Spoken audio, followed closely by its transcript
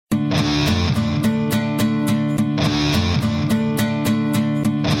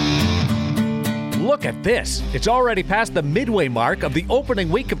look at this. It's already past the midway mark of the opening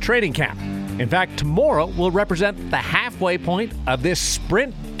week of training camp. In fact, tomorrow will represent the halfway point of this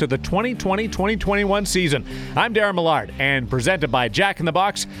sprint to the 2020-2021 season. I'm Darren Millard, and presented by Jack in the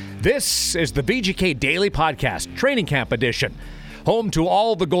Box, this is the VGK Daily Podcast, Training Camp Edition. Home to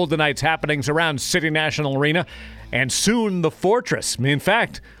all the Golden Knights happenings around City National Arena, and soon the Fortress. In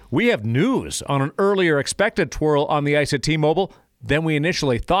fact, we have news on an earlier expected twirl on the ice at T-Mobile than we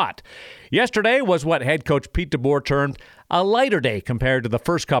initially thought. Yesterday was what head coach Pete DeBoer termed a lighter day compared to the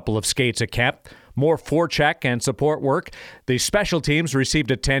first couple of skates at camp. More forecheck and support work. The special teams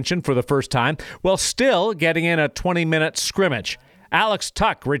received attention for the first time, while still getting in a 20-minute scrimmage. Alex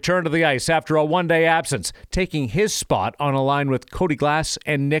Tuch returned to the ice after a one-day absence, taking his spot on a line with Cody Glass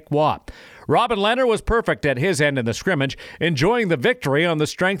and Nick Watt. Robin Lehner was perfect at his end in the scrimmage, enjoying the victory on the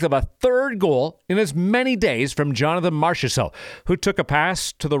strength of a third goal in as many days from Jonathan Marchessault, who took a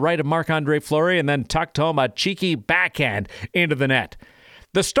pass to the right of Marc-Andre Fleury and then tucked home a cheeky backhand into the net.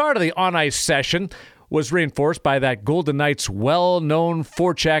 The start of the on-ice session was reinforced by that Golden Knights' well-known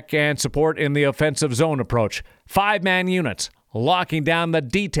forecheck and support in the offensive zone approach. 5-man units, locking down the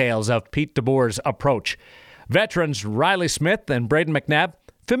details of Pete DeBoer's approach. Veterans Riley Smith and Braden McNabb,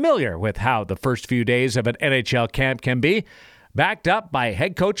 familiar with how the first few days of an NHL camp can be, backed up by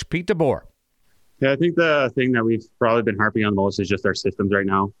head coach Pete DeBoer. Yeah, I think the thing that we've probably been harping on most is just our systems right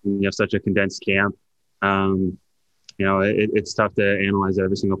now. We have such a condensed camp. It's tough to analyze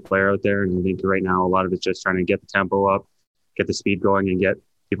every single player out there. And I think right now, a lot of it's just trying to get the tempo up, get the speed going, and get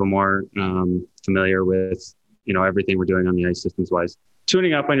people more familiar with, everything we're doing on the ice systems wise.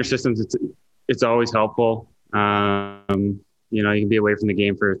 Tuning up on your systems, it's always helpful. You can be away from the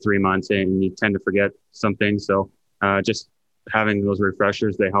game for 3 months and you tend to forget some things. So just having those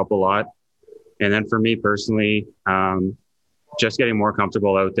refreshers, they help a lot. And then for me personally, just getting more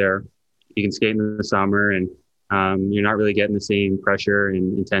comfortable out there. You can skate in the summer and you're not really getting the same pressure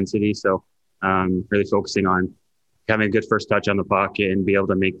and intensity. So really focusing on having a good first touch on the puck and be able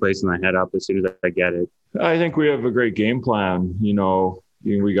to make plays in the head up as soon as I get it. I think we have a great game plan.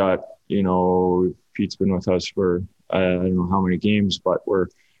 We got, Pete's been with us for I don't know how many games, but we're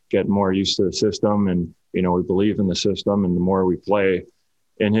getting more used to the system, and, we believe in the system, and the more we play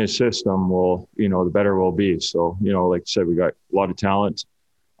in his system, the better we'll be. So, like I said, we got a lot of talent,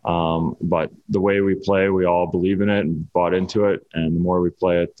 but the way we play, we all believe in it and bought into it. And the more we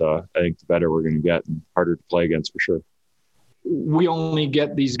play it, I think the better we're going to get and harder to play against for sure. We only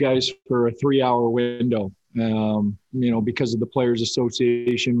get these guys for a 3-hour window, because of the Players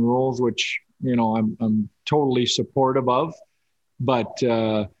Association rules, which, I'm totally supportive of, but,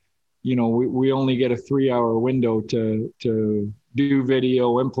 we only get a 3-hour window to do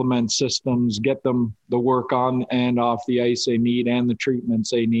video, implement systems, get them the work on and off the ice they need and the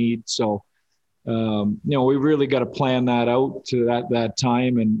treatments they need. So, we really got to plan that out to that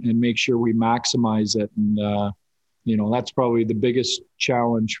time and make sure we maximize it. And, that's probably the biggest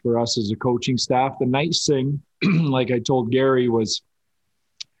challenge for us as a coaching staff. The nice thing, like I told Gary, was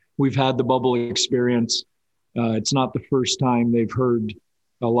we've had the bubble experience. It's not the first time they've heard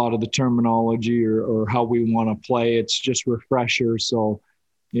a lot of the terminology or how we want to play. It's just refresher. So,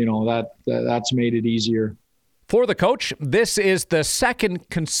 that's made it easier. For the coach, this is the second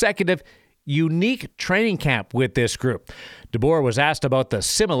consecutive unique training camp with this group. DeBoer was asked about the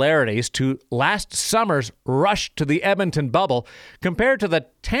similarities to last summer's rush to the Edmonton bubble compared to the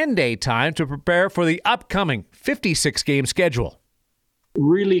 10-day time to prepare for the upcoming 56-game schedule.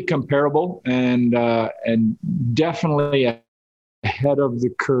 Really comparable and definitely ahead of the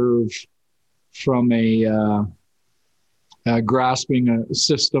curve from a grasping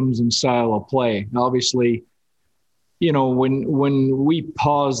systems and style of play. Obviously, when we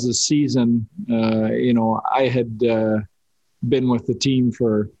paused the season, I had been with the team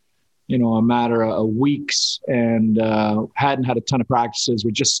for, a matter of weeks and hadn't had a ton of practices.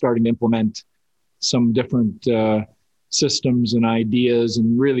 We're just starting to implement some different systems and ideas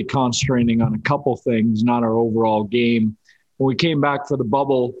and really concentrating on a couple things, not our overall game. When we came back for the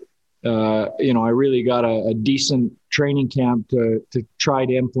bubble, I really got a decent training camp to try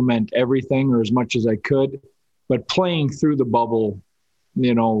to implement everything or as much as I could. But playing through the bubble,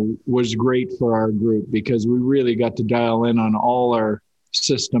 was great for our group because we really got to dial in on all our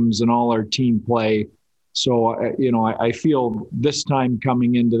systems and all our team play. So, I feel this time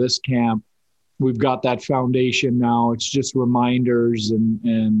coming into this camp, we've got that foundation now. It's just reminders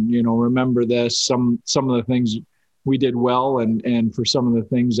and remember this, some of the things we did well and for some of the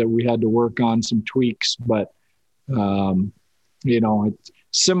things that we had to work on, some tweaks, but, it's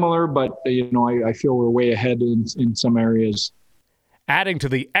similar, but, I feel we're way ahead in some areas. Adding to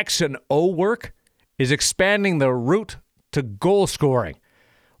the X and O work is expanding the route to goal scoring.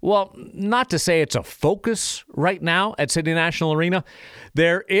 Well, not to say it's a focus right now at Sydney National Arena.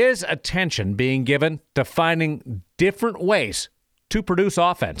 There is attention being given to finding different ways to produce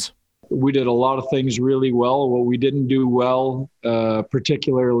offense. We did a lot of things really well. What we didn't do well,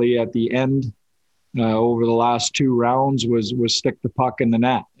 particularly at the end over the last 2 rounds, was stick the puck in the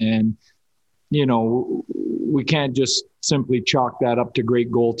net. And, we can't just simply chalk that up to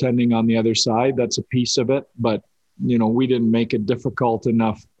great goaltending on the other side. That's a piece of it. But, we didn't make it difficult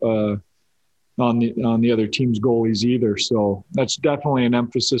enough on the other team's goalies either. So that's definitely an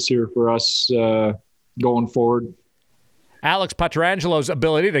emphasis here for us going forward. Alex Pietrangelo's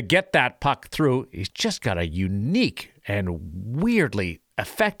ability to get that puck through, he's just got a unique and weirdly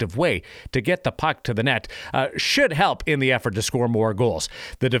effective way to get the puck to the net, should help in the effort to score more goals.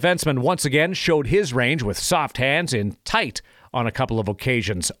 The defenseman once again showed his range with soft hands in tight on a couple of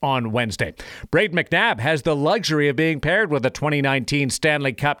occasions on Wednesday. Brayden McNabb has the luxury of being paired with a 2019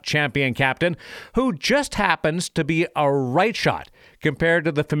 Stanley Cup champion captain who just happens to be a right shot compared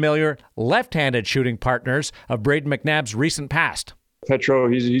to the familiar left-handed shooting partners of Brayden McNabb's recent past. Petro,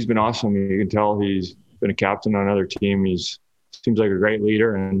 he's been awesome. You can tell he's been a captain on another team. He's seems like a great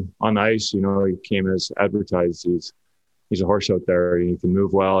leader, and on the ice, he came as advertised. He's a horse out there. He can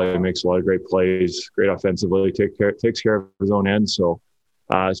move well. He makes a lot of great plays, great offensively, takes care of his own end. So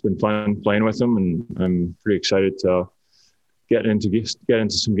it's been fun playing with him, and I'm pretty excited to get into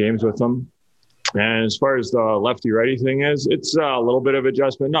some games with him. And as far as the lefty-righty thing is, it's a little bit of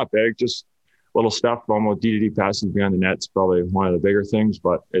adjustment, not big, just little stuff. Almost DDD passes behind the net's probably one of the bigger things,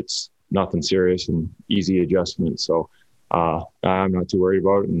 but it's nothing serious and easy adjustment. So I'm not too worried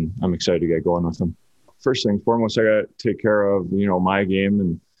about it, and I'm excited to get going with him. First thing foremost, I got to take care of, my game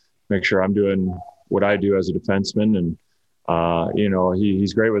and make sure I'm doing what I do as a defenseman. And,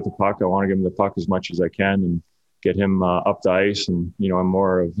 he's great with the puck. I want to give him the puck as much as I can and get him up the ice. And, I'm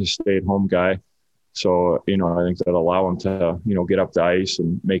more of a stay-at-home guy. So, I think that'll allow him to, get up the ice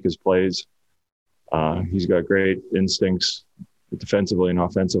and make his plays. He's got great instincts defensively and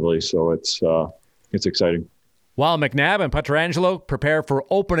offensively. So it's exciting. While McNabb and Pietrangelo prepare for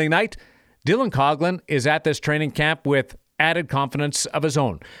opening night, Dylan Coghlan is at this training camp with added confidence of his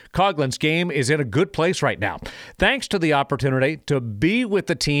own. Coughlin's game is in a good place right now, thanks to the opportunity to be with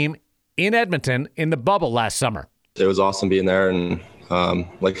the team in Edmonton in the bubble last summer. It was awesome being there, and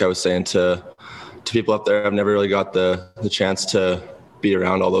like I was saying to people up there, I've never really got the chance to be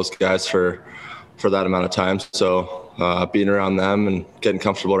around all those guys for that amount of time. So being around them and getting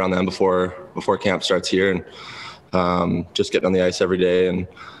comfortable around them before camp starts here, and just getting on the ice every day and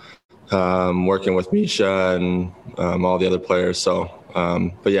working with Misha and all the other players. So,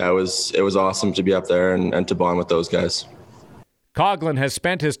 but yeah, it was awesome to be up there and to bond with those guys. Coghlan has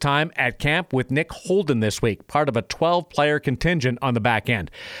spent his time at camp with Nick Holden this week, part of a 12-player contingent on the back end.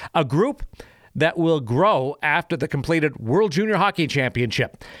 A group that will grow after the completed World Junior Hockey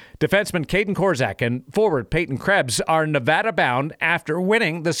Championship. Defenseman Caden Korczak and forward Peyton Krebs are Nevada-bound after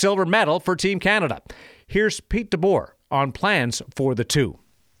winning the silver medal for Team Canada. Here's Pete DeBoer on plans for the two.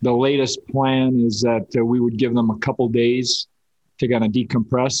 The latest plan is that we would give them a couple days to kind of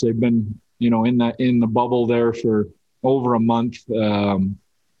decompress. They've been, in the bubble there for over a month.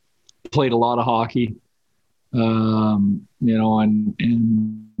 Played a lot of hockey, so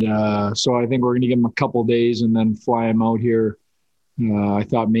I think we're going to give them a couple days and then fly them out here. I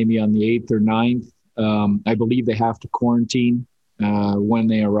thought maybe on the 8th or 9th. I believe they have to quarantine when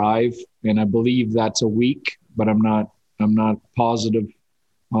they arrive, and I believe that's a week, but I'm not positive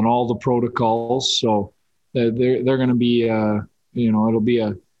on all the protocols. So they're going to be, it'll be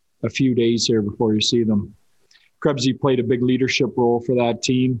a few days here before you see them. Krebsy played a big leadership role for that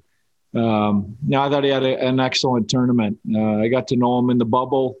team. I thought he had an excellent tournament. I got to know him in the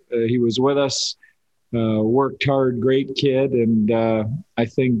bubble. He was with us, worked hard, great kid. And I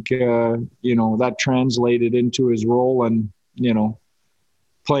think, that translated into his role and,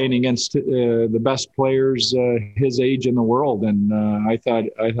 playing against the best players his age in the world. And I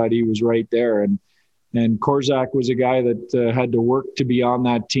thought he was right there. And Korczak was a guy that had to work to be on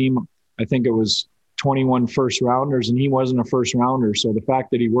that team. I think it was 21 first rounders, and he wasn't a first rounder. So the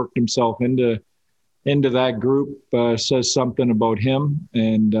fact that he worked himself into that group says something about him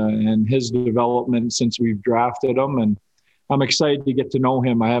and his development since we've drafted him. And I'm excited to get to know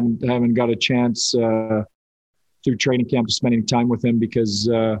him. I haven't got a chance through training camp to spend any time with him because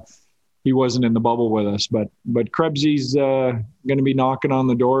he wasn't in the bubble with us. But Krebsy's going to be knocking on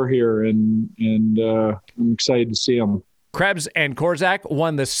the door here, and I'm excited to see him. Krebs and Korczak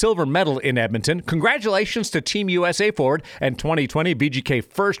won the silver medal in Edmonton. Congratulations to Team USA forward and 2020 VGK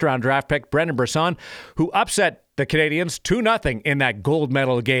first-round draft pick Brendan Brisson, who upset the Canadians 2-0 in that gold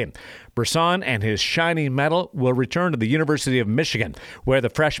medal game. Brisson and his shining medal will return to the University of Michigan, where the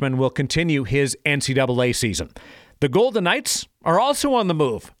freshman will continue his NCAA season. The Golden Knights are also on the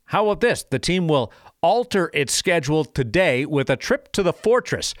move. How about this? The team will alter its schedule today with a trip to the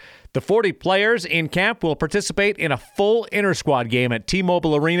Fortress. The 40 players in camp will participate in a full inter-squad game at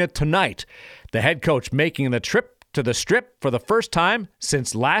T-Mobile Arena tonight. The head coach making the trip to the Strip for the first time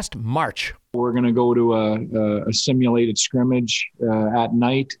since last March. We're going to go to a simulated scrimmage at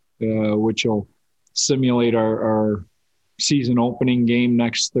night, which will simulate our season opening game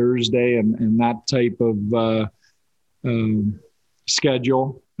next Thursday and that type of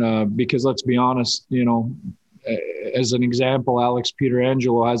schedule. Because let's be honest, as an example, Alex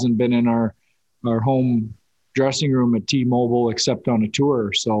Pietrangelo hasn't been in our home dressing room at T-Mobile except on a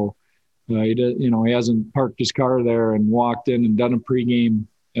tour. So he hasn't parked his car there and walked in and done a pregame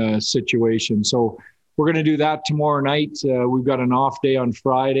situation. So we're going to do that tomorrow night. We've got an off day on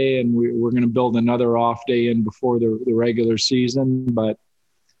Friday, and we're going to build another off day in before the regular season. But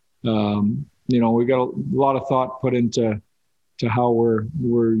we got a lot of thought put into how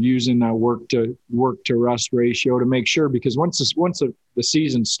we're using that work to rest ratio to make sure, because once the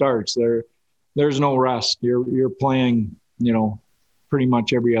season starts, there's no rest. You're playing, pretty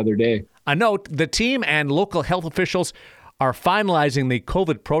much every other day. A note: the team and local health officials are finalizing the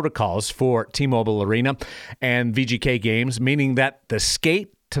COVID protocols for T-Mobile Arena and VGK games, meaning that the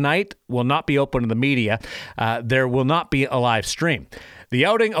skate tonight will not be open to the media. There will not be a live stream. The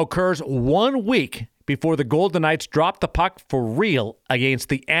outing occurs 1 week before the Golden Knights drop the puck for real against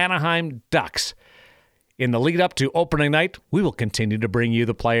the Anaheim Ducks. In the lead up to opening night, we will continue to bring you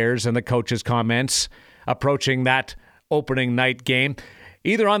the players and the coaches' comments approaching that opening night game,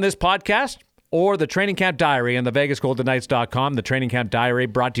 either on this podcast or the Training Camp Diary on the VegasGoldenKnights.com. The Training Camp Diary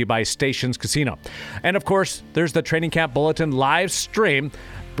brought to you by Stations Casino. And of course, there's the Training Camp Bulletin live stream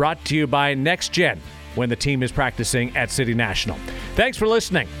brought to you by Next Gen when the team is practicing at City National. Thanks for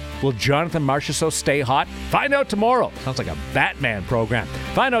listening. Will Jonathan Marchessault stay hot? Find out tomorrow. Sounds like a Batman program.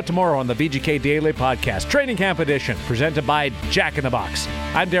 Find out tomorrow on the VGK Daily Podcast, Training Camp Edition, presented by Jack in the Box.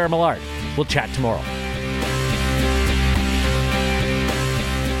 I'm Darren Millard. We'll chat tomorrow.